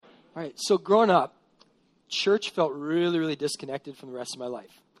All right, so growing up, church felt really, really disconnected from the rest of my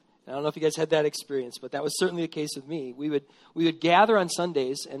life. And I don't know if you guys had that experience, but that was certainly the case with me. We would gather on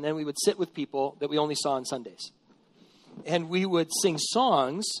Sundays, and then we would sit with people that we only saw on Sundays. And we would sing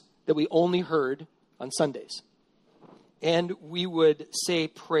songs that we only heard on Sundays. And we would say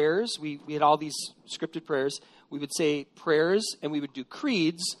prayers. We had all these scripted prayers. We would say prayers, and we would do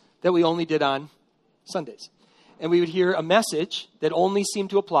creeds that we only did on Sundays. And we would hear a message that only seemed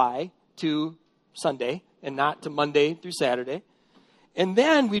to apply to Sunday and not to Monday through Saturday. And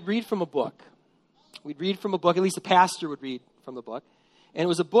then we'd read from a book. We'd read from a book, at least the pastor would read from the book. And it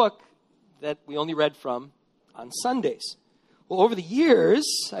was a book that we only read from on Sundays. Well, over the years,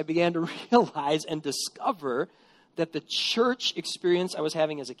 I began to realize and discover that the church experience I was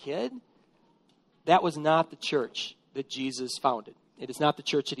having as a kid, that was not the church that Jesus founded. It is not the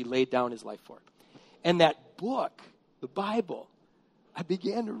church that he laid down his life for. And that book, the Bible, I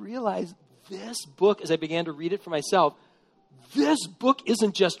began to realize this book, as I began to read it for myself, this book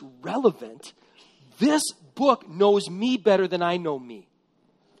isn't just relevant. This book knows me better than I know me.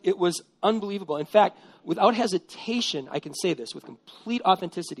 It was unbelievable. In fact, without hesitation, I can say this with complete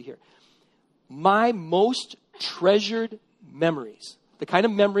authenticity here. My most treasured memories, the kind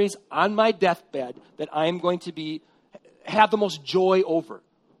of memories on my deathbed that I'm going to have the most joy over,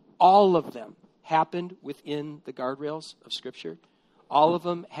 all of them happened within the guardrails of Scripture. All of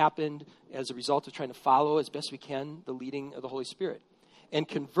them happened as a result of trying to follow as best we can the leading of the Holy Spirit. And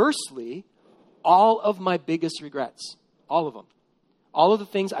conversely, all of my biggest regrets, all of them, all of the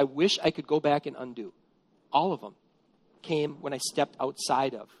things I wish I could go back and undo, all of them came when I stepped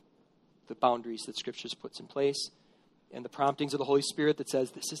outside of the boundaries that Scripture puts in place and the promptings of the Holy Spirit that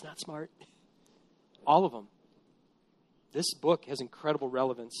says, this is not smart. All of them. This book has incredible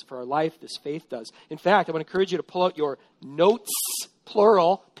relevance for our life. This faith does. In fact, I want to encourage you to pull out your notes,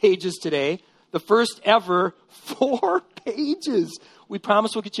 plural, pages today. The first ever 4 pages. We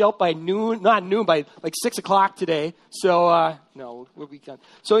promise we'll get you out by noon, not noon, by like 6 o'clock today. So, no, we'll be done.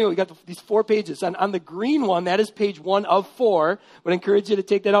 So anyway, we got these 4 pages. On the green one, that is page 1 of 4. But I encourage you to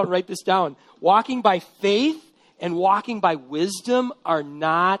take that out and write this down. Walking by faith and walking by wisdom are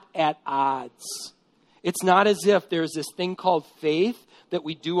not at odds. It's not as if there's this thing called faith that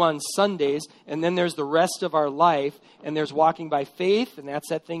we do on Sundays, and then there's the rest of our life, and there's walking by faith, and that's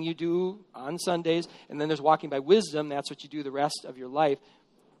that thing you do on Sundays, and then there's walking by wisdom, that's what you do the rest of your life.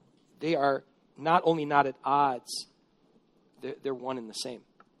 They are not only not at odds, they're one and the same.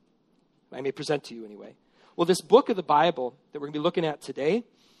 I may present to you anyway. Well, this book of the Bible that we're going to be looking at today,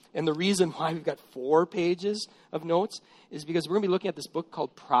 and the reason why we've got 4 pages of notes is because we're going to be looking at this book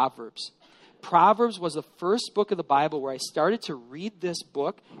called Proverbs. Proverbs was the first book of the Bible where I started to read this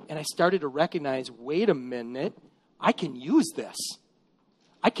book and I started to recognize, wait a minute, I can use this.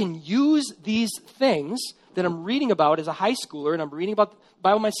 I can use these things that I'm reading about as a high schooler, and I'm reading about the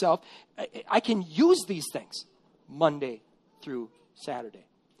Bible myself. I can use these things Monday through Saturday.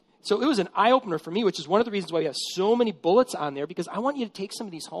 So it was an eye-opener for me, which is one of the reasons why we have so many bullets on there, because I want you to take some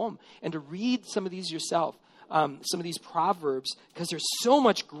of these home and to read some of these yourself. Some of these Proverbs, because there's so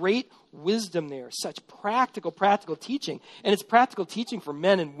much great wisdom there, such practical teaching. And it's practical teaching for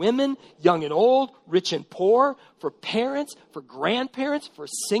men and women, young and old, rich and poor, for parents, for grandparents, for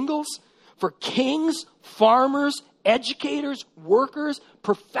singles, for kings, farmers, educators, workers,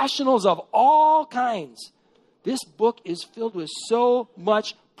 professionals of all kinds. This book is filled with so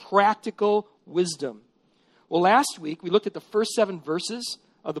much practical wisdom. Well, last week we looked at the first 7 verses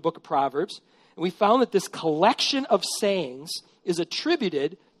of the book of Proverbs, and we found that this collection of sayings is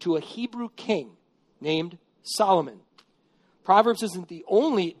attributed to a Hebrew king named Solomon. Proverbs isn't the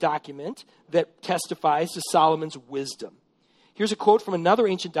only document that testifies to Solomon's wisdom. Here's a quote from another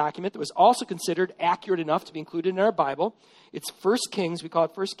ancient document that was also considered accurate enough to be included in our Bible. It's 1 Kings, we call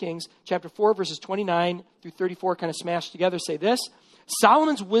it 1 Kings, chapter 4, verses 29 through 34, kind of smashed together, say this: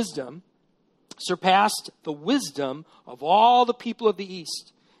 Solomon's wisdom surpassed the wisdom of all the people of the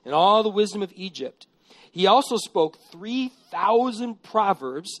East and all the wisdom of Egypt. He also spoke 3,000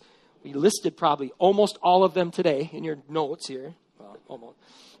 proverbs. We listed probably almost all of them today in your notes here. Well, almost.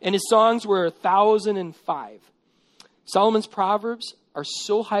 And his songs were 1,005. Solomon's proverbs are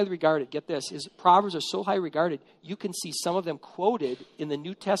so highly regarded. Get this. His proverbs are so highly regarded, you can see some of them quoted in the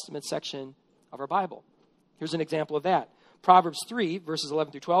New Testament section of our Bible. Here's an example of that. Proverbs 3, verses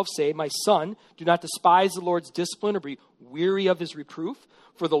 11 through 12 say, My son, do not despise the Lord's discipline or be weary of his reproof.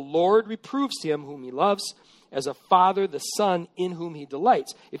 For the Lord reproves him whom he loves, as a father the son in whom he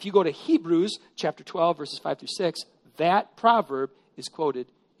delights. If you go to Hebrews chapter 12, verses 5 through 6, that proverb is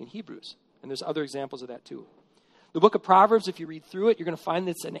quoted in Hebrews. And there's other examples of that too. The book of Proverbs, if you read through it, you're going to find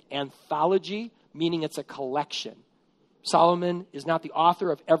that it's an anthology, meaning it's a collection. Solomon is not the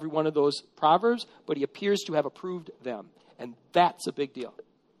author of every one of those Proverbs, but he appears to have approved them. And that's a big deal.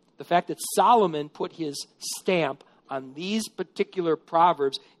 The fact that Solomon put his stamp on these particular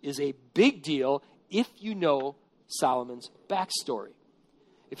Proverbs is a big deal if you know Solomon's backstory.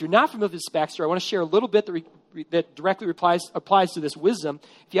 If you're not familiar with this backstory, I want to share a little bit that directly applies to this wisdom.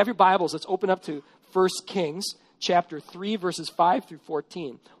 If you have your Bibles, let's open up to 1 Kings chapter 3, verses 5 through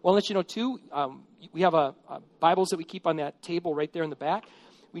 14. I want to let you know, too, we have Bibles that we keep on that table right there in the back.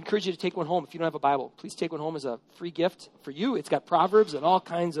 We encourage you to take one home. If you don't have a Bible, please take one home as a free gift for you. It's got Proverbs and all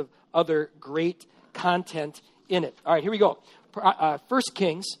kinds of other great content in it. All right, here we go. 1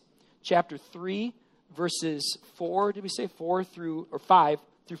 Kings chapter 3, verses 4, did we say 5 through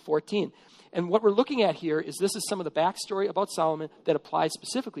 14. And what we're looking at here is this is some of the backstory about Solomon that applies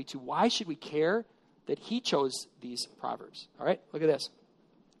specifically to why should we care that he chose these Proverbs. All right, look at this.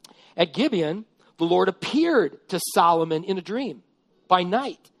 At Gibeon, the Lord appeared to Solomon in a dream by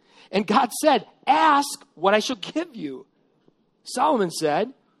night. And God said, ask what I shall give you. Solomon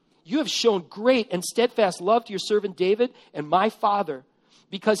said, you have shown great and steadfast love to your servant David and my father,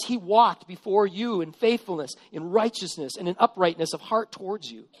 because he walked before you in faithfulness, in righteousness, and in uprightness of heart towards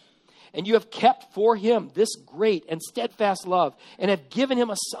you. And you have kept for him this great and steadfast love, and have given him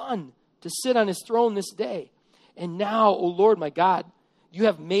a son to sit on his throne this day. And now, O Lord my God, you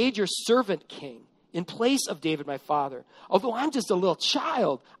have made your servant king in place of David my father. Although I'm just a little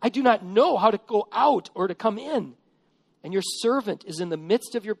child, I do not know how to go out or to come in. And your servant is in the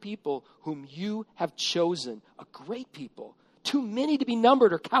midst of your people, whom you have chosen, a great people, too many to be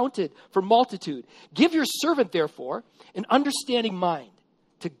numbered or counted for multitude. Give your servant, therefore, an understanding mind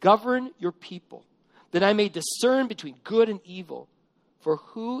to govern your people, that I may discern between good and evil. For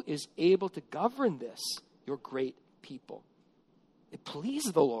who is able to govern this, your great people? It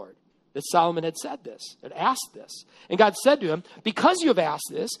pleased the Lord that Solomon had said this, had asked this. And God said to him, because you have asked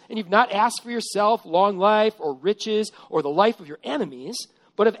this, and you've not asked for yourself long life or riches or the life of your enemies,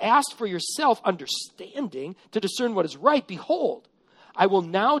 but have asked for yourself understanding to discern what is right, behold, I will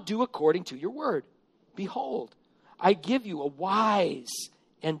now do according to your word. Behold, I give you a wise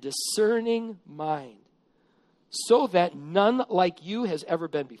and discerning mind, so that none like you has ever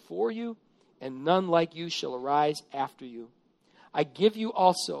been before you, and none like you shall arise after you. I give you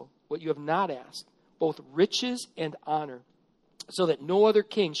also what you have not asked, both riches and honor, so that no other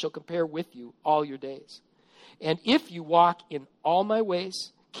king shall compare with you all your days. And if you walk in all my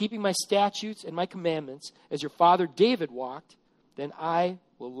ways, keeping my statutes and my commandments, as your father David walked, then I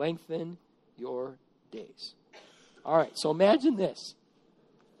will lengthen your days. All right, so imagine this.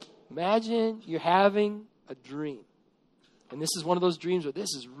 Imagine you're having a dream. And this is one of those dreams where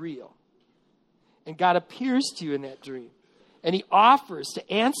this is real. And God appears to you in that dream. And he offers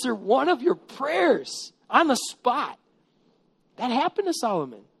to answer one of your prayers on the spot. That happened to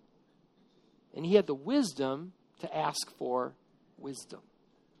Solomon. And he had the wisdom to ask for wisdom.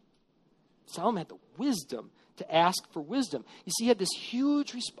 Solomon had the wisdom to ask for wisdom. You see, he had this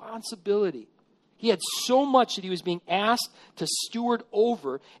huge responsibility. He had so much that he was being asked to steward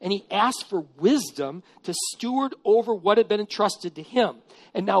over, and he asked for wisdom to steward over what had been entrusted to him.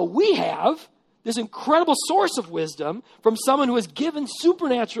 And now we have this incredible source of wisdom from someone who has given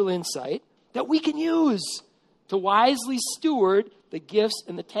supernatural insight that we can use to wisely steward the gifts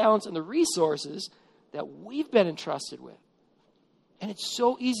and the talents and the resources that we've been entrusted with. And it's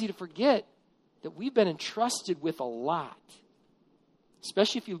so easy to forget that we've been entrusted with a lot,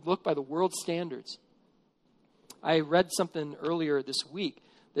 especially if you look by the world standards. I read something earlier this week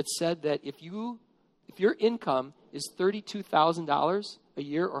that said that if your income is $32,000 a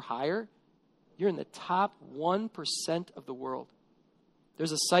year or higher, you're in the top 1% of the world.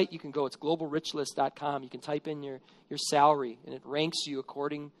 There's a site you can go. It's globalrichlist.com. You can type in your salary, and it ranks you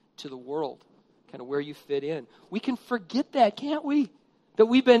according to the world, kind of where you fit in. We can forget that, can't we? That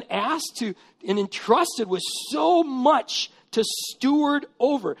we've been asked to and entrusted with so much to steward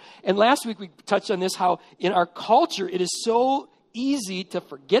over. And last week we touched on this, how in our culture it is so easy to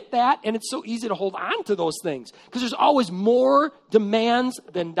forget that, and it's so easy to hold on to those things because there's always more demands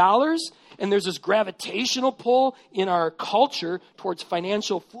than dollars, and there's this gravitational pull in our culture towards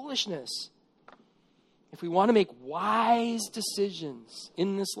financial foolishness. If we want to make wise decisions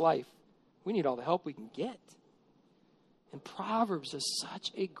in this life, we need all the help we can get. And Proverbs does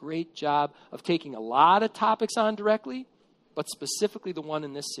such a great job of taking a lot of topics on directly, but specifically the one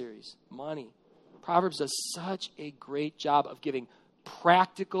in this series, money. Proverbs does such a great job of giving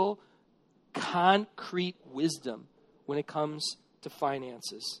practical, concrete wisdom when it comes to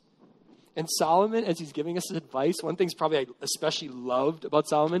finances. And Solomon, as he's giving us advice, one thing's probably I especially loved about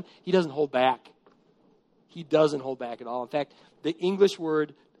Solomon, he doesn't hold back. He doesn't hold back at all. In fact,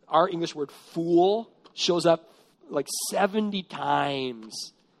 our English word fool shows up like 70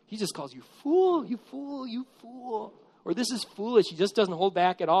 times. He just calls you fool, you fool, you fool. Or this is foolish. He just doesn't hold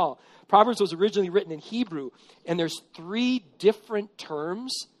back at all. Proverbs was originally written in Hebrew, and there's 3 different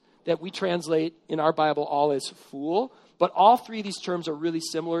terms that we translate in our Bible all as fool. But all 3 of these terms are really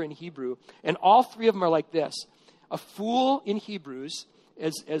similar in Hebrew. And all 3 of them are like this. A fool in Hebrews,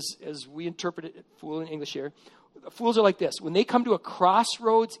 as we interpret it, fool in English here, fools are like this. When they come to a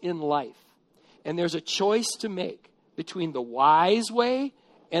crossroads in life, and there's a choice to make between the wise way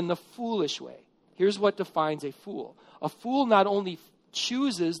and the foolish way, here's what defines a fool. A fool not only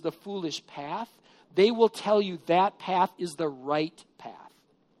chooses the foolish path, they will tell you that path is the right path.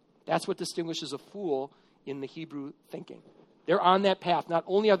 That's what distinguishes a fool in the Hebrew thinking. They're on that path. Not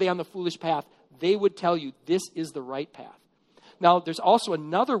only are they on the foolish path, they would tell you this is the right path. Now, there's also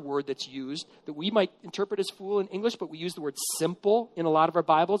another word that's used that we might interpret as fool in English, but we use the word simple in a lot of our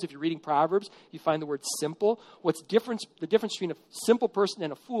Bibles. If you're reading Proverbs, you find the word simple. The difference between a simple person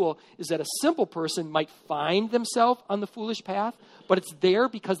and a fool is that a simple person might find themselves on the foolish path, but it's there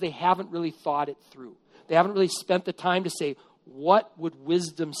because they haven't really thought it through. They haven't really spent the time to say, what would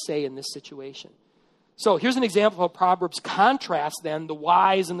wisdom say in this situation? So here's an example of how Proverbs contrasts then the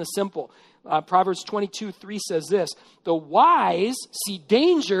wise and the simple. Proverbs 22:3 says this, the wise see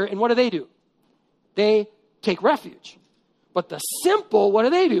danger, and what do? They take refuge. But the simple,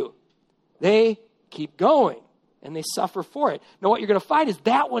 what do? They keep going, and they suffer for it. Now what you're going to find is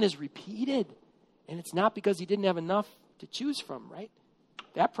that one is repeated, and it's not because he didn't have enough to choose from, right?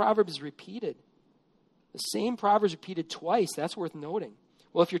 That proverb is repeated. The same proverb is repeated twice. That's worth noting.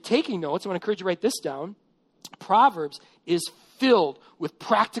 Well, if you're taking notes, I want to encourage you to write this down. Proverbs is filled with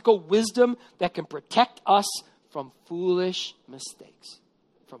practical wisdom that can protect us from foolish mistakes.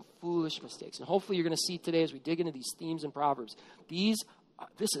 From foolish mistakes. And hopefully you're going to see today as we dig into these themes in Proverbs,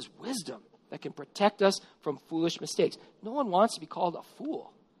 this is wisdom that can protect us from foolish mistakes. No one wants to be called a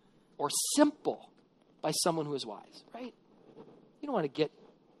fool or simple by someone who is wise, right? You don't want to get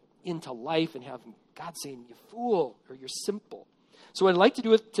into life and have God saying, you fool, or you're simple. So what I'd like to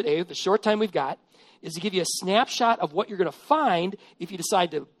do today, with the short time we've got, is to give you a snapshot of what you're going to find if you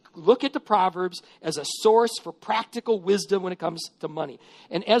decide to look at the Proverbs as a source for practical wisdom when it comes to money.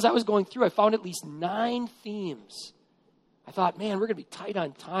 And as I was going through, I found at least 9 themes. I thought, man, we're going to be tight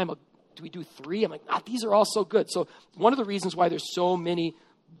on time. Do we do 3? I'm like, these are all so good. So one of the reasons why there's so many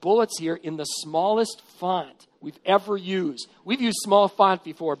bullets here in the smallest font we've ever used. We've used small font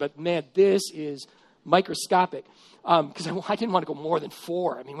before, but man, this is microscopic. Because I didn't want to go more than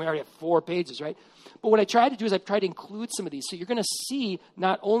 4. I mean, we already have 4 pages, right? But what I tried to do is I tried to include some of these. So you're going to see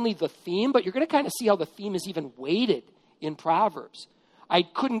not only the theme, but you're going to kind of see how the theme is even weighted in Proverbs. I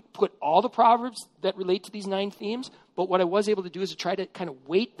couldn't put all the Proverbs that relate to these 9 themes, but what I was able to do is to try to kind of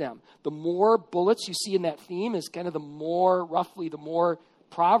weight them. The more bullets you see in that theme is kind of the more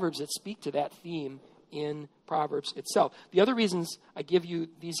Proverbs that speak to that theme in Proverbs itself. The other reasons I give you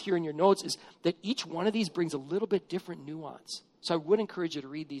these here in your notes is that each one of these brings a little bit different nuance. So I would encourage you to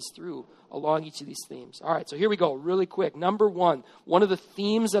read these through along each of these themes. All right, so here we go, really quick. Number 1, one of the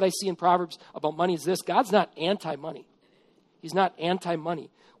themes that I see in Proverbs about money is this. God's not anti-money. He's not anti-money.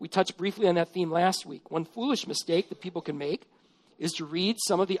 We touched briefly on that theme last week. One foolish mistake that people can make is to read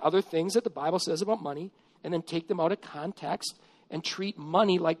some of the other things that the Bible says about money and then take them out of context and treat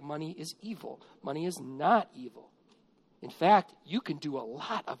money like money is evil. Money is not evil. In fact, you can do a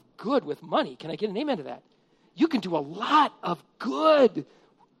lot of good with money. Can I get an amen to that? You can do a lot of good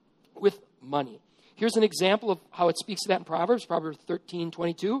with money. Here's an example of how it speaks to that in Proverbs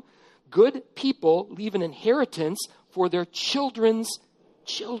 13:22. Good people leave an inheritance for their children's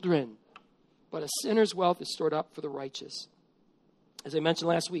children, but a sinner's wealth is stored up for the righteous. As I mentioned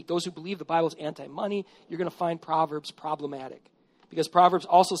last week, those who believe the Bible is anti-money, you're going to find Proverbs problematic. Because Proverbs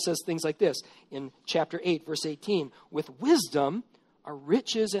also says things like this in chapter 8, verse 18. With wisdom are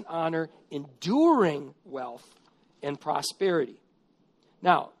riches and honor, enduring wealth and prosperity.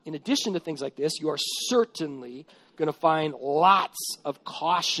 Now, in addition to things like this, you are certainly going to find lots of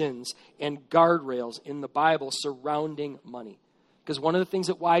cautions and guardrails in the Bible surrounding money. Because one of the things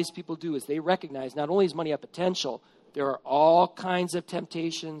that wise people do is they recognize not only is money a potential, there are all kinds of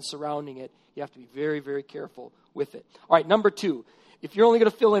temptations surrounding it. You have to be very, very careful with it. All right, number 2. If you're only going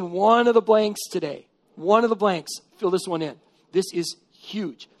to fill in one of the blanks today, fill this one in. This is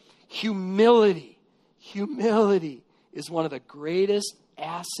huge. Humility. Humility is one of the greatest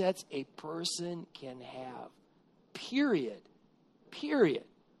assets a person can have. Period.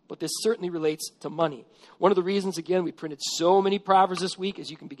 but this certainly relates to money. One of the reasons, again, we printed so many Proverbs this week is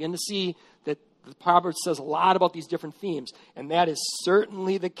you can begin to see that the Proverbs says a lot about these different themes, and that is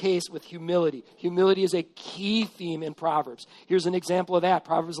certainly the case with humility. Humility is a key theme in Proverbs. Here's an example of that,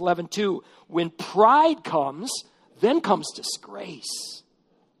 Proverbs 11:2. When pride comes, then comes disgrace.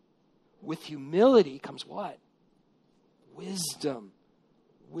 With humility comes what? Wisdom.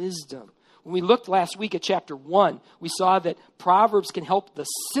 Wisdom. When we looked last week at chapter 1, we saw that Proverbs can help the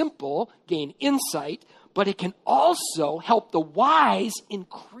simple gain insight, but it can also help the wise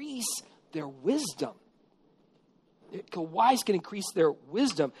increase their wisdom. The wise can increase their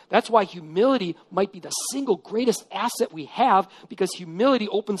wisdom. That's why humility might be the single greatest asset we have, because humility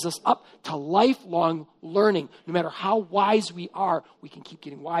opens us up to lifelong learning. No matter how wise we are, we can keep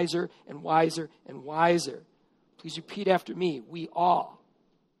getting wiser and wiser and wiser. Please repeat after me. We all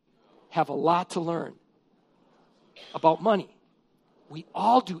have a lot to learn about money. We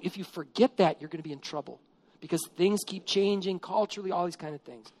all do. If you forget that, you're going to be in trouble, because things keep changing culturally, all these kind of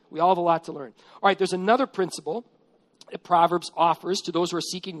things. We all have a lot to learn. All right, there's another principle that Proverbs offers to those who are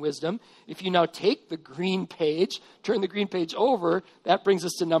seeking wisdom. If you now take the green page, turn the green page over, that brings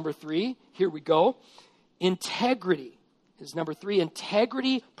us to number 3. Here we go. Integrity is number 3.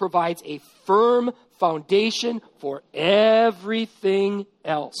 Integrity provides a firm foundation for everything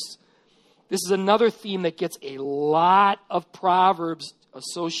else. This is another theme that gets a lot of Proverbs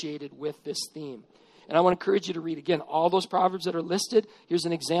associated with this theme. And I want to encourage you to read, again, all those Proverbs that are listed. Here's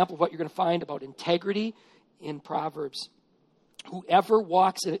an example of what you're going to find about integrity in Proverbs. Whoever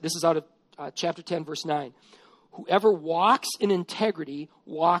walks in it, this is out of chapter 10, verse 9. Whoever walks in integrity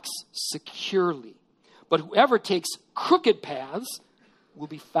walks securely. But whoever takes crooked paths will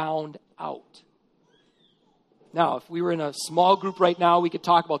be found out. Now, if we were in a small group right now, we could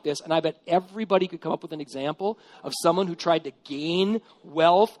talk about this, and I bet everybody could come up with an example of someone who tried to gain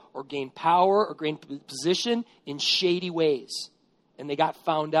wealth or gain power or gain position in shady ways, and they got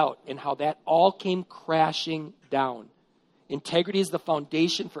found out, and how that all came crashing down. Integrity is the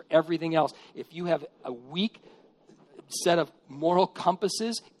foundation for everything else. If you have a weak set of moral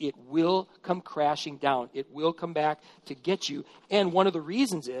compasses, it will come crashing down. It will come back to get you. And one of the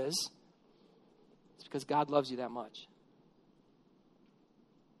reasons is because God loves you that much,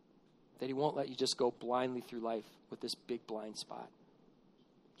 that he won't let you just go blindly through life with this big blind spot.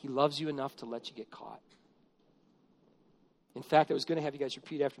 He loves you enough to let you get caught. In fact, I was going to have you guys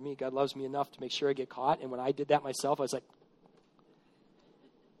repeat after me, God loves me enough to make sure I get caught. And when I did that myself, I was like,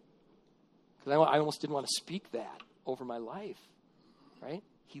 because I almost didn't want to speak that over my life, right?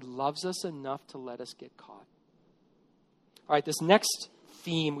 He loves us enough to let us get caught. All right, this next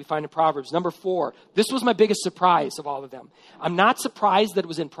theme we find in Proverbs, number 4. This was my biggest surprise of all of them. I'm not surprised that it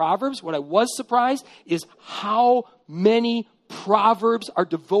was in Proverbs. What I was surprised is how many Proverbs are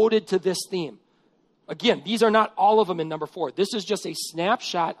devoted to this theme. Again, these are not all of them in number 4. This is just a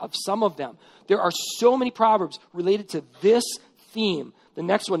snapshot of some of them. There are so many Proverbs related to this theme. The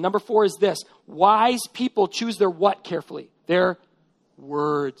next one, number 4, is this. Wise people choose their what carefully? Their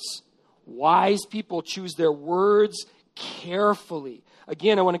words. Wise people choose their words carefully.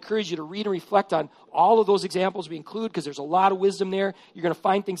 Again, I want to encourage you to read and reflect on all of those examples we include, because there's a lot of wisdom there. You're going to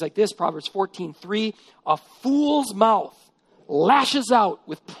find things like this, Proverbs 14:3. A fool's mouth lashes out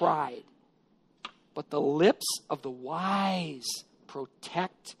with pride, but the lips of the wise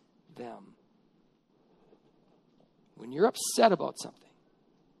protect them. When you're upset about something,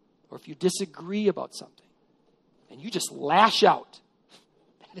 or if you disagree about something, and you just lash out,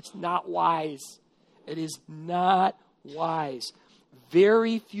 that is not wise. It is not wise.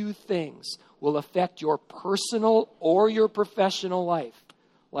 Very few things will affect your personal or your professional life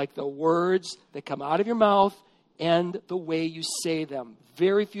like the words that come out of your mouth and the way you say them.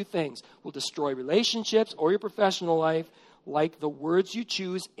 Very few things will destroy relationships or your professional life like the words you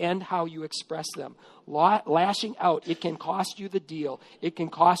choose and how you express them. Lashing out, it can cost you the deal. It can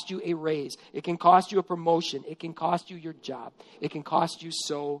cost you a raise. It can cost you a promotion. It can cost you your job. It can cost you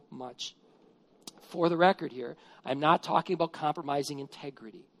so much. For the record here, I'm not talking about compromising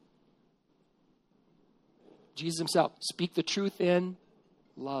integrity. Jesus himself, speak the truth in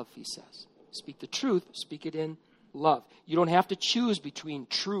love, he says. Speak the truth, speak it in love. You don't have to choose between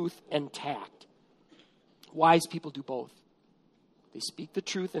truth and tact. Wise people do both. They speak the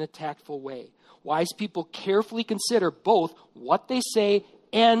truth in a tactful way. Wise people carefully consider both what they say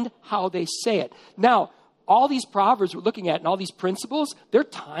and how they say it. Now, all these Proverbs we're looking at and all these principles, they're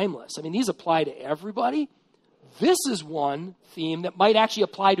timeless. I mean, these apply to everybody. This is one theme that might actually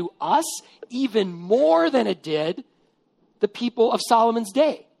apply to us even more than it did the people of Solomon's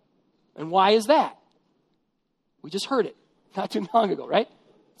day. And why is that? We just heard it not too long ago, right?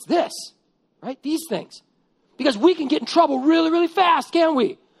 It's this, right? These things. Because we can get in trouble really, really fast, can't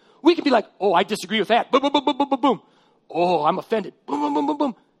we? We can be like, oh, I disagree with that. Boom, boom, boom, boom, boom, boom, boom. Oh, I'm offended. Boom, boom, boom, boom,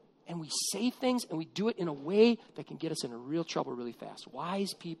 boom. And we say things and we do it in a way that can get us into real trouble really fast.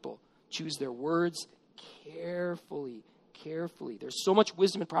 Wise people choose their words carefully. There's so much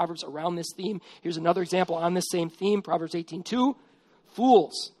wisdom in Proverbs around this theme. Here's another example on this same theme, Proverbs 18:2.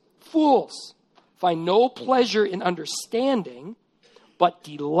 Fools find no pleasure in understanding, but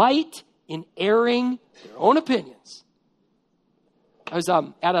delight in airing their own opinions. I was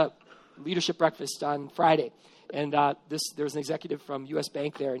at a leadership breakfast on Friday, and there was an executive from U.S.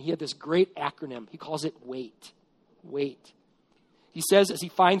 Bank there, and he had this great acronym. He calls it WAIT. WAIT. He says as he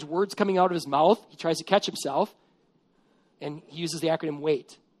finds words coming out of his mouth, he tries to catch himself, and he uses the acronym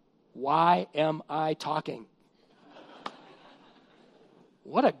WAIT. Why am I talking?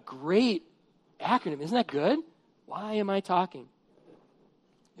 What a great acronym. Isn't that good? Why am I talking?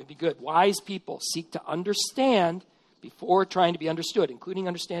 It'd be good. Wise people seek to understand before trying to be understood, including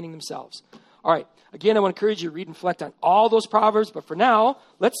understanding themselves. All right. Again, I want to encourage you to read and reflect on all those Proverbs. But for now,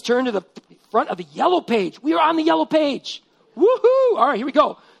 let's turn to the front of the yellow page. We are on the yellow page. Woohoo! All right, here we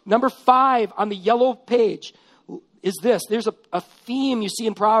go. Number 5 on the yellow page is this. There's a theme you see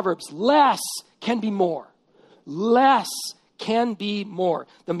in Proverbs. Less can be more. Less can be more.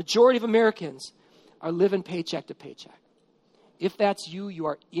 The majority of Americans are living paycheck to paycheck. If that's you, you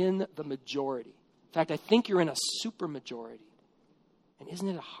are in the majority. In fact, I think you're in a super majority. And isn't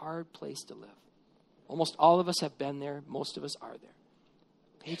it a hard place to live? Almost all of us have been there. Most of us are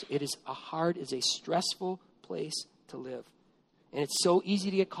there. It is a stressful place to live. And it's so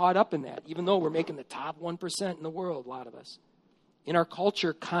easy to get caught up in that, even though we're making the top 1% in the world, a lot of us. In our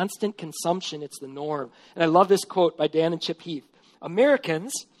culture, constant consumption, it's the norm. And I love this quote by Dan and Chip Heath.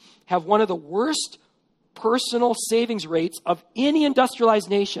 Americans have one of the worst personal savings rates of any industrialized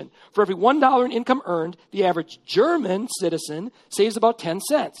nation. For every $1 in income earned, the average German citizen saves about 10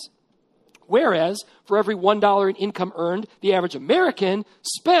 cents. Whereas, for every $1 in income earned, the average American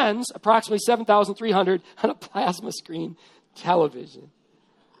spends approximately $7,300 on a plasma screen television.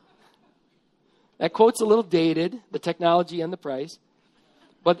 That quote's a little dated, the technology and the price.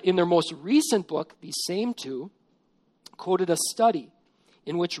 But in their most recent book, these same two quoted a study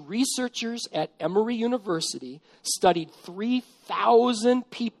in which researchers at Emory University studied 3,000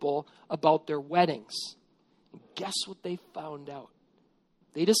 people about their weddings. And guess what they found out?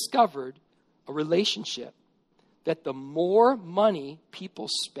 They discovered a relationship that the more money people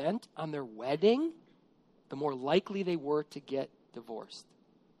spent on their wedding, the more likely they were to get divorced.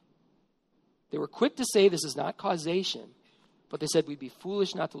 They were quick to say this is not causation, but they said we'd be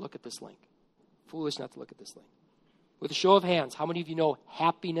foolish not to look at this link. Foolish not to look at this link. With a show of hands, how many of you know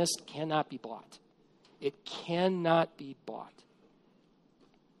happiness cannot be bought? It cannot be bought.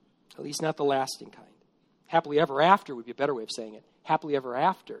 At least not the lasting kind. Happily ever after would be a better way of saying it. Happily ever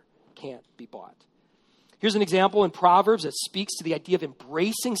after can't be bought. Here's an example in Proverbs that speaks to the idea of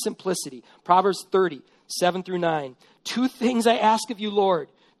embracing simplicity. Proverbs 30, 7 through 9. 2 things I ask of you, Lord.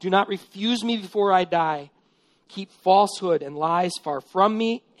 Do not refuse me before I die. Keep falsehood and lies far from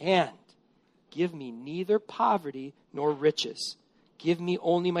me, and give me neither poverty nor riches. Give me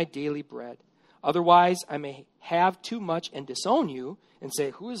only my daily bread. Otherwise, I may have too much and disown you and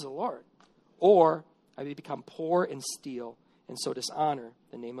say, who is the Lord? Or I may become poor and steal and so dishonor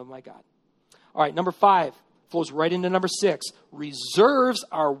the name of my God. All right, number 5 flows right into number 6. Reserves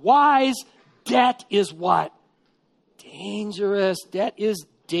are wise. Debt is what? Dangerous. Debt is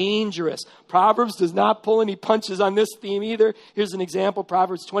dangerous. Proverbs does not pull any punches on this theme either. Here's an example,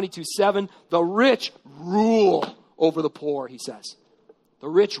 Proverbs 22:7. The rich rule over the poor, he says. The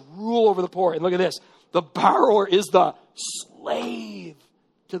rich rule over the poor. And look at this. The borrower is the slave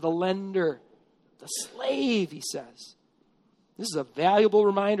to the lender. The slave, he says. This is a valuable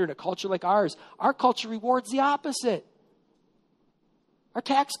reminder in a culture like ours. Our culture rewards the opposite. Our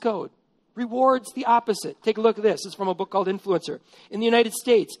tax code rewards the opposite. Take a look at this. This is from a book called Influencer. In the United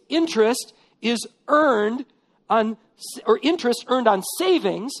States, interest earned on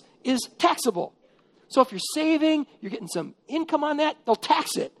savings is taxable. So if you're saving, you're getting some income on that, they'll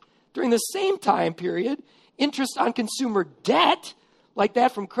tax it. During the same time period, interest on consumer debt, like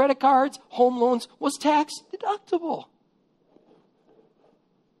that from credit cards, home loans, was tax deductible.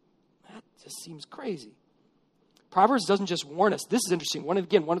 That just seems crazy. Proverbs doesn't just warn us. This is interesting. One of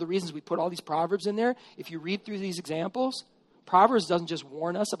the reasons we put all these Proverbs in there, if you read through these examples, Proverbs doesn't just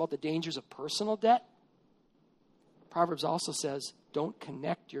warn us about the dangers of personal debt. Proverbs also says, don't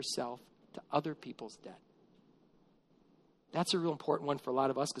connect yourself to other people's debt. That's a real important one for a lot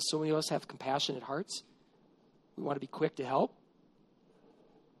of us because so many of us have compassionate hearts. We want to be quick to help.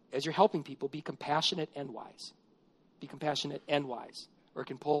 as you're helping people, be compassionate and wise. Be compassionate and wise, or it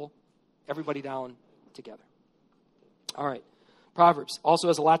can pull everybody down together. All right. Proverbs also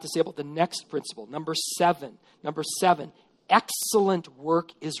has a lot to say about the next principle. Number seven, excellent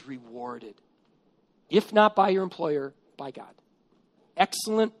work is rewarded. If not by your employer, by God.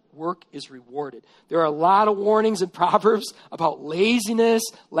 Excellent work is rewarded. There are a lot of warnings in Proverbs about laziness,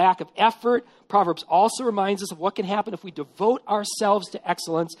 lack of effort. Proverbs also reminds us of what can happen if we devote ourselves to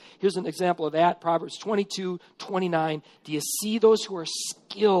excellence. Here's an example of that. Proverbs 22:29. Do you see those who are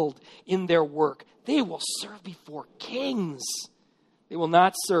skilled in their work? They will serve before kings. They will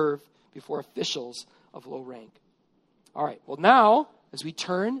not serve before officials of low rank. All right, well now, as we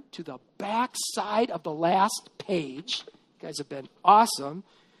turn to the back side of the last page, you guys have been awesome.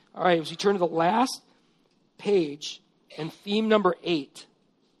 All right, as we turn to the last page and theme number 8,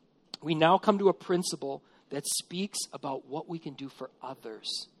 we now come to a principle that speaks about what we can do for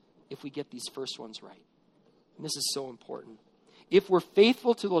others if we get these first ones right. And this is so important. If we're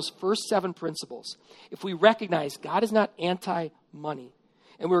faithful to those first 7 principles, if we recognize God is not anti-money,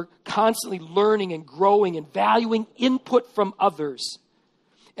 and we're constantly learning and growing and valuing input from others,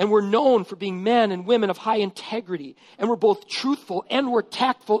 and we're known for being men and women of high integrity, and we're both truthful and we're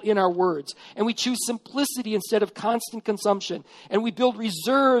tactful in our words, and we choose simplicity instead of constant consumption, and we build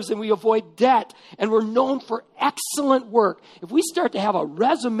reserves and we avoid debt, and we're known for excellent work. If we start to have a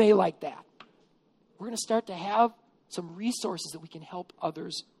resume like that, we're going to start to have some resources that we can help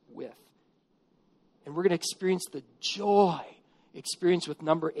others with. And we're going to experience the joy experience with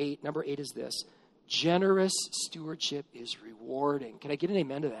number 8. Number 8 is this: generous stewardship is rewarding. Can I get an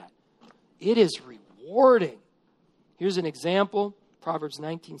amen to that? It is rewarding. Here's an example, Proverbs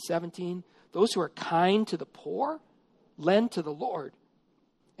 19:17. Those who are kind to the poor lend to the Lord,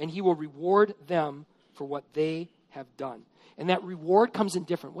 and he will reward them for what they have done. And that reward comes in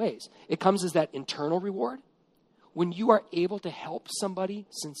different ways. It comes as that internal reward. When you are able to help somebody,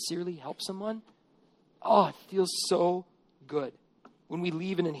 sincerely help someone, oh, it feels so good. When we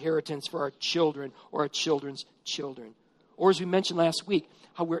leave an inheritance for our children or our children's children. Or as we mentioned last week,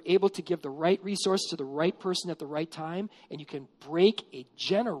 how we're able to give the right resource to the right person at the right time, and you can break a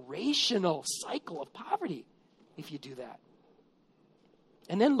generational cycle of poverty if you do that.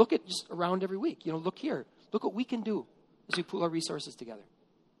 And then look at just around every week. Look here. Look what we can do as we pool our resources together.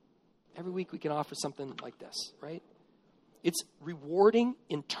 Every week we can offer something like this, right? It's rewarding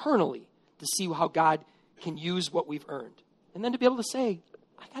internally to see how God can use what we've earned. And then to be able to say,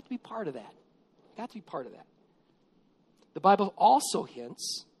 I got to be part of that. I got to be part of that. The Bible also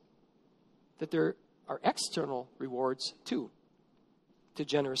hints that there are external rewards too to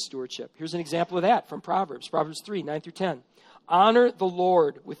generous stewardship. Here's an example of that from Proverbs 3:9-10. Honor the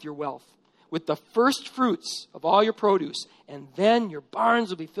Lord with your wealth, with the first fruits of all your produce, and then your barns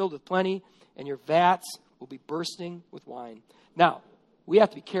will be filled with plenty, and your vats will be bursting with wine. Now, we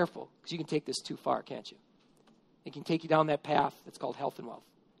have to be careful, because you can take this too far, can't you? It can take you down that path that's called health and wealth.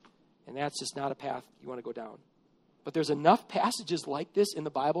 And that's just not a path you want to go down. But there's enough passages like this in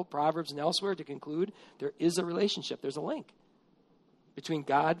the Bible, Proverbs and elsewhere, to conclude there is a relationship. There's a link between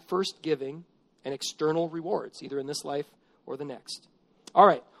God first giving and external rewards, either in this life or the next. All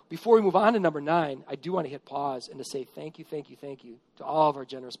right, before we move on to number 9, I do want to hit pause and to say thank you to all of our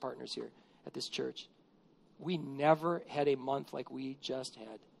generous partners here at this church. We never had a month like we just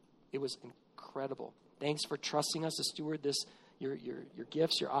had. It was incredible. Thanks for trusting us to steward this, your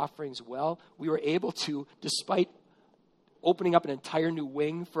gifts, your offerings well. We were able to, despite opening up an entire new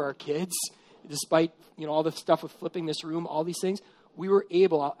wing for our kids, despite all the stuff with flipping this room, all these things, we were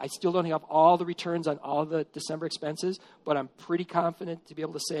able, I still don't have all the returns on all the December expenses, but I'm pretty confident to be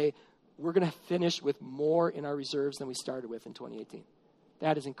able to say we're going to finish with more in our reserves than we started with in 2018.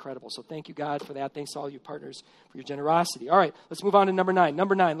 That is incredible. So thank you, God, for that. Thanks to all you partners for your generosity. All right, let's move on to number 9.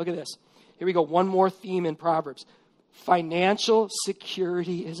 Number 9, look at this. Here we go. One more theme in Proverbs. Financial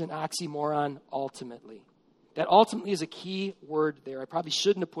security is an oxymoron ultimately. That ultimately is a key word there. I probably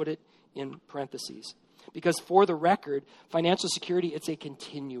shouldn't have put it in parentheses. Because for the record, financial security, it's a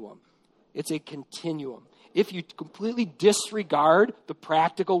continuum. It's a continuum. If you completely disregard the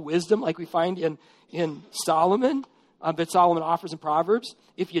practical wisdom like we find in Solomon, that Solomon offers in Proverbs,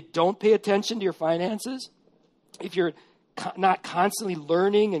 if you don't pay attention to your finances, if you're not constantly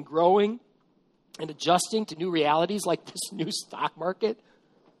learning and growing and adjusting to new realities like this new stock market,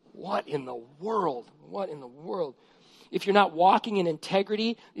 what in the world? What in the world? If you're not walking in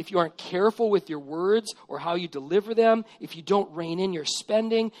integrity, if you aren't careful with your words or how you deliver them, if you don't rein in your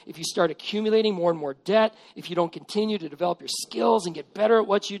spending, if you start accumulating more and more debt, if you don't continue to develop your skills and get better at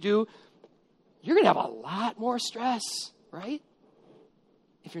what you do, you're going to have a lot more stress, right?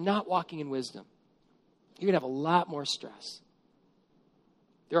 if you're not walking in wisdom, you're going to have a lot more stress.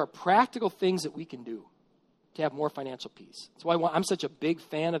 There are practical things that we can do to have more financial peace. That's why I'm such a big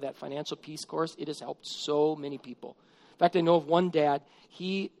fan of that financial peace course. It has helped so many people. In fact, I know of one dad,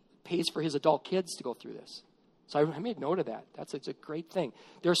 he pays for his adult kids to go through this. So I made note of that. It's a great thing.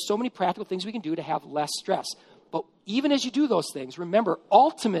 There are so many practical things we can do to have less stress. But even as you do those things, remember,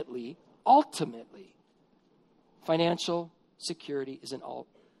 ultimately, financial security is an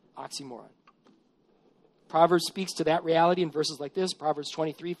oxymoron. Proverbs speaks to that reality in verses like this, Proverbs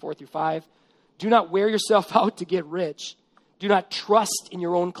 23, 4 through 5. Do not wear yourself out to get rich. Do not trust in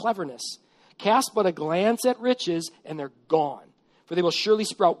your own cleverness. Cast but a glance at riches, and they're gone. For they will surely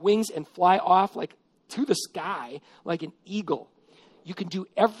sprout wings and fly off like to the sky like an eagle. You can do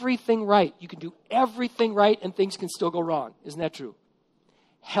everything right. You can do everything right, and things can still go wrong. Isn't that true?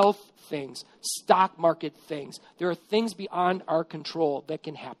 Health things, stock market things. There are things beyond our control that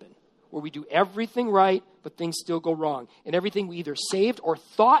can happen, where we do everything right, but things still go wrong. And everything we either saved or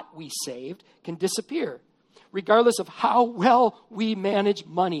thought we saved can disappear. Regardless of how well we manage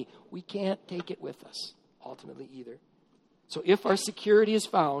money, we can't take it with us, ultimately, either. So if our security is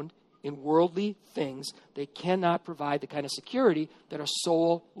found in worldly things, they cannot provide the kind of security that our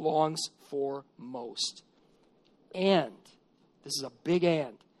soul longs for most. And, this is a big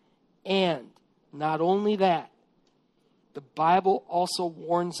and not only that, the Bible also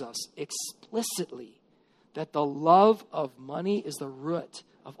warns us explicitly that the love of money is the root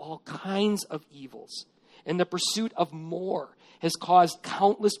of all kinds of evils. And the pursuit of more has caused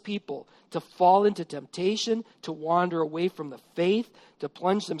countless people to fall into temptation, to wander away from the faith, to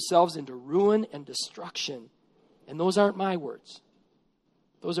plunge themselves into ruin and destruction. And those aren't my words.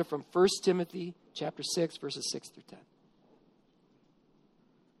 Those are from 1 Timothy chapter 6, verses 6 through 10.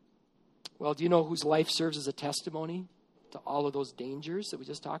 Well, do you know whose life serves as a testimony to all of those dangers that we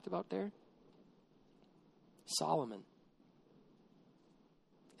just talked about there? Solomon.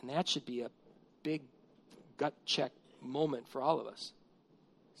 And that should be a big gut check moment for all of us.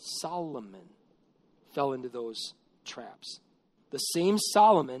 Solomon fell into those traps. The same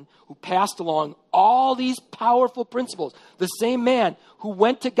Solomon who passed along all these powerful principles. The same man who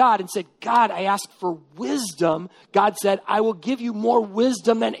went to God and said, God, I ask for wisdom. God said, I will give you more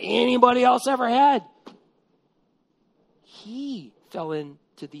wisdom than anybody else ever had. He fell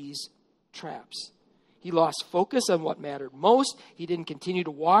into these traps. He lost focus on what mattered most. He didn't continue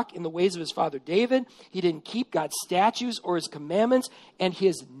to walk in the ways of his father David. He didn't keep God's statutes or his commandments. And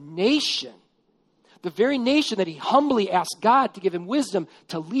his nation, the very nation that he humbly asked God to give him wisdom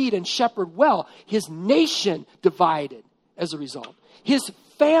to lead and shepherd well, his nation divided as a result. His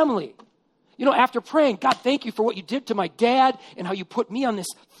family, after praying, God, thank you for what you did to my dad and how you put me on this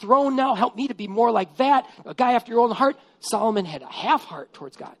throne now. Help me to be more like that, a guy after your own heart. Solomon had a half heart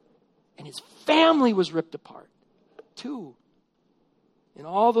towards God. And his family was ripped apart, too. And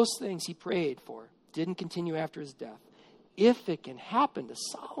all those things he prayed for didn't continue after his death. If it can happen to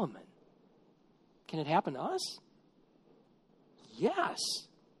Solomon, can it happen to us? Yes.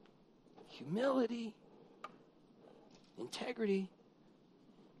 Humility, integrity.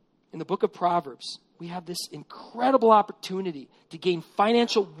 In the book of Proverbs, we have this incredible opportunity to gain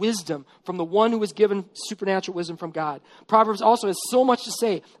financial wisdom from the one who was given supernatural wisdom from God. Proverbs also has so much to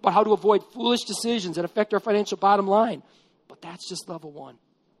say about how to avoid foolish decisions that affect our financial bottom line. But that's just level one.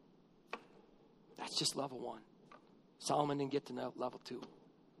 That's just level one. Solomon didn't get to level 2.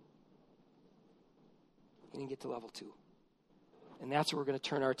 He didn't get to level 2. And that's what we're going to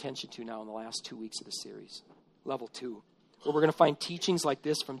turn our attention to now in the last 2 weeks of the series. Level 2. Where we're going to find teachings like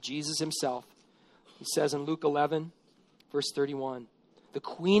this from Jesus himself. He says in Luke 11, verse 31, the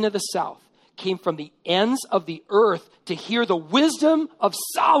queen of the south came from the ends of the earth to hear the wisdom of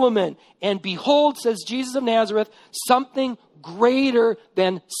Solomon. And behold, says Jesus of Nazareth, something greater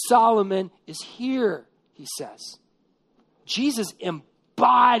than Solomon is here, he says. Jesus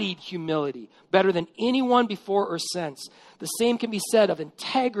embodied humility better than anyone before or since. The same can be said of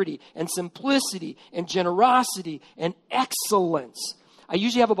integrity and simplicity and generosity and excellence. I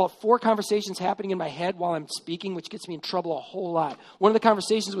usually have about 4 conversations happening in my head while I'm speaking, which gets me in trouble a whole lot. One of the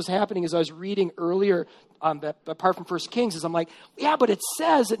conversations was happening as I was reading earlier, apart from 1 Kings, is I'm like, yeah, but it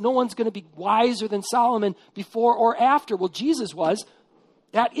says that no one's going to be wiser than Solomon before or after. Well, Jesus was.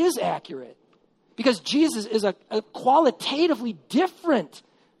 That is accurate. Because Jesus is a qualitatively different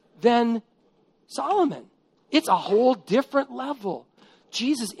than Solomon. It's a whole different level.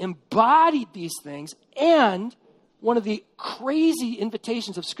 Jesus embodied these things, and one of the crazy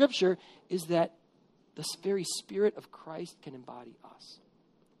invitations of Scripture is that the very Spirit of Christ can embody us.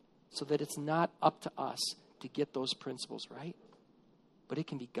 So that it's not up to us to get those principles right. but it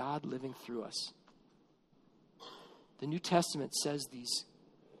can be God living through us. The New Testament says these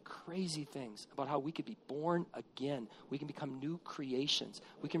crazy things about how we could be born again. We can become new creations.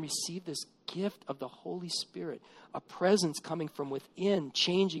 We can receive this gift of the Holy Spirit, a presence coming from within,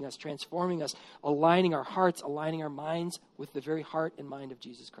 changing us, transforming us, aligning our hearts, aligning our minds with the very heart and mind of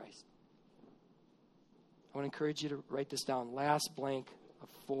Jesus Christ. I want to encourage you to write this down. Last blank of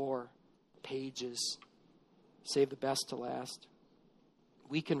 4 pages. Save the best to last.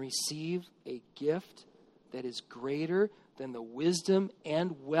 We can receive a gift that is greater than the wisdom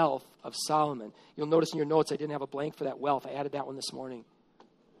and wealth of Solomon. You'll notice in your notes I didn't have a blank for that wealth. I added that one this morning.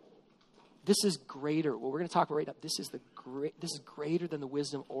 This is greater. What we're going to talk about right now, this is greater than the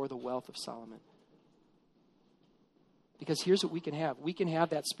wisdom or the wealth of Solomon. Because here's what we can have. We can have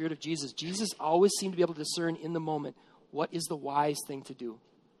that Spirit of Jesus. Jesus always seemed to be able to discern in the moment what is the wise thing to do.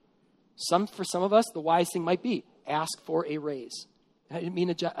 For some of us, the wise thing might be ask for a raise. I didn't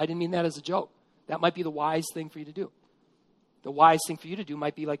mean that as a joke. That might be the wise thing for you to do. The wise thing for you to do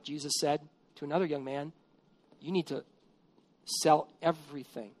might be like Jesus said to another young man, you need to sell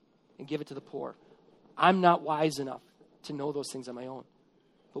everything and give it to the poor. I'm not wise enough to know those things on my own.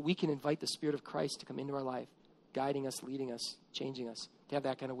 But we can invite the Spirit of Christ to come into our life, guiding us, leading us, changing us, to have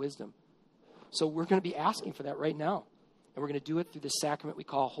that kind of wisdom. So we're going to be asking for that right now. And we're going to do it through this sacrament we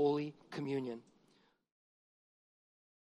call Holy Communion.